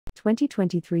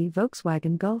2023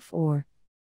 Volkswagen Golf R.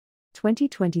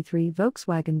 2023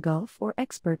 Volkswagen Golf R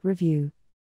Expert Review.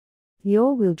 The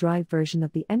all-wheel drive version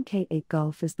of the Mk8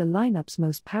 Golf is the lineup's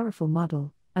most powerful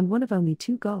model, and one of only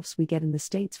two Golfs we get in the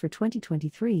States for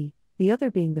 2023, the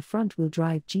other being the front-wheel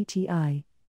drive GTI.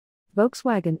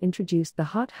 Volkswagen introduced the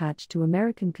hot hatch to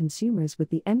American consumers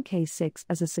with the Mk6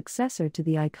 as a successor to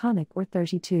the iconic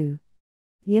R32.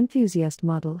 The enthusiast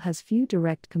model has few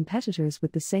direct competitors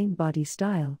with the same body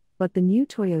style, but the new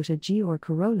Toyota GR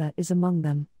Corolla is among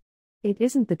them. It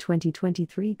isn't the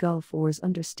 2023 Golf R's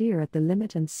understeer at the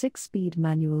limit and 6-speed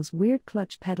manual's weird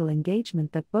clutch pedal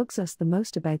engagement that bugs us the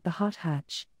most about the hot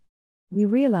hatch. We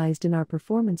realized in our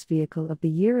Performance Vehicle of the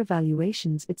Year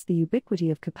evaluations it's the ubiquity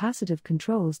of capacitive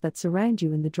controls that surround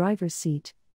you in the driver's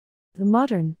seat. The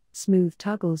modern, smooth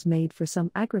toggles made for some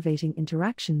aggravating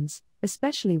interactions,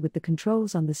 especially with the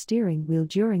controls on the steering wheel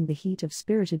during the heat of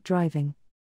spirited driving.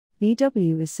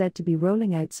 VW is said to be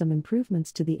rolling out some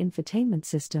improvements to the infotainment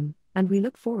system, and we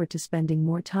look forward to spending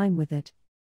more time with it.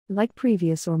 Like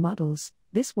previous R models,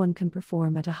 this one can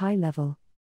perform at a high level.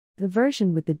 The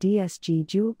version with the DSG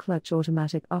dual-clutch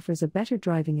automatic offers a better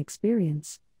driving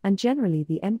experience, and generally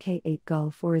the Mk8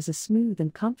 Golf R is a smooth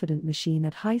and confident machine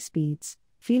at high speeds,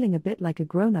 feeling a bit like a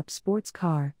grown-up sports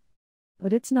car.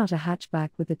 But it's not a hatchback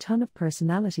with a ton of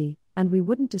personality, and we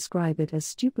wouldn't describe it as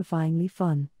stupefyingly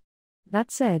fun. That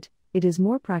said, it is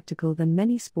more practical than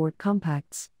many sport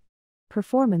compacts.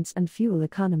 Performance and fuel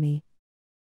economy.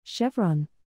 Chevron.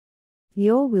 The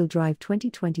all-wheel drive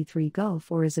 2023 Golf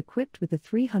R is equipped with a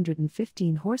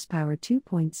 315 horsepower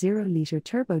 2.0-litre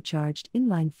turbocharged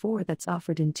inline-4 that's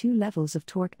offered in two levels of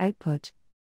torque output.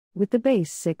 With the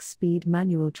base 6-speed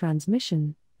manual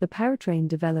transmission, the powertrain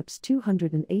develops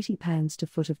 280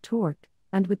 pounds-to-foot of torque,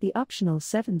 and with the optional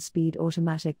 7-speed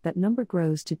automatic that number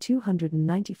grows to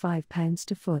 295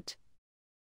 pounds-to-foot.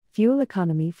 Fuel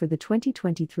economy for the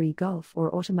 2023 Golf R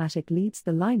automatic leads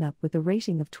the lineup with a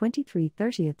rating of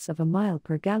 23/30ths of a mile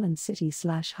per gallon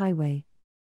city/highway.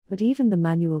 But even the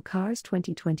manual car's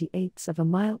 20/28ths of a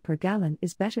mile per gallon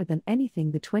is better than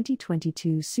anything the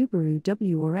 2022 Subaru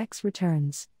WRX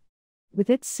returns. With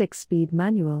its 6-speed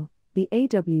manual, the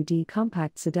AWD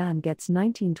compact sedan gets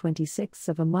 19/26ths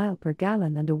of a mile per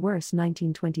gallon and a worse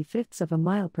 19/25ths of a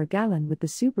mile per gallon with the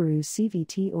Subaru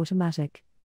CVT automatic.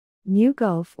 New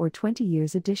Golf R 20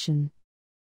 Years Edition.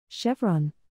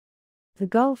 Chevron. The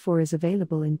Golf R is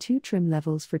available in two trim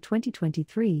levels for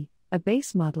 2023, a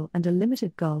base model and a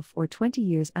limited Golf R 20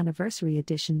 Years Anniversary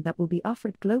Edition that will be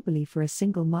offered globally for a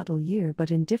single model year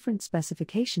but in different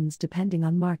specifications depending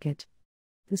on market.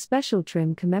 The special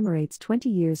trim commemorates 20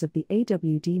 years of the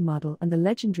AWD model and the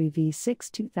legendary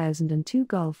V6 2002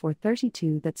 Golf R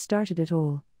 32 that started it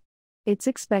all. It's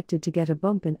expected to get a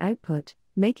bump in output,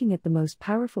 making it the most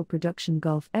powerful production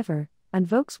Golf ever, and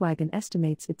Volkswagen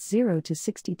estimates its 0 to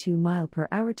 62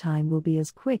 mph time will be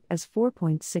as quick as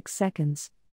 4.6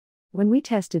 seconds. When we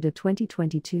tested a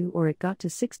 2022 R, it got to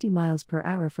 60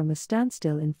 mph from a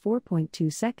standstill in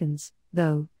 4.2 seconds,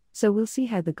 though, so we'll see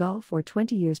how the Golf R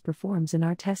 20 Years performs in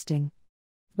our testing.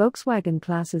 Volkswagen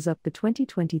classes up the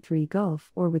 2023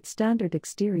 Golf R with standard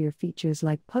exterior features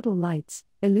like puddle lights,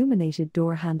 illuminated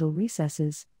door handle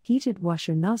recesses, heated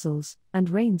washer nozzles, and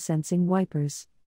rain-sensing wipers.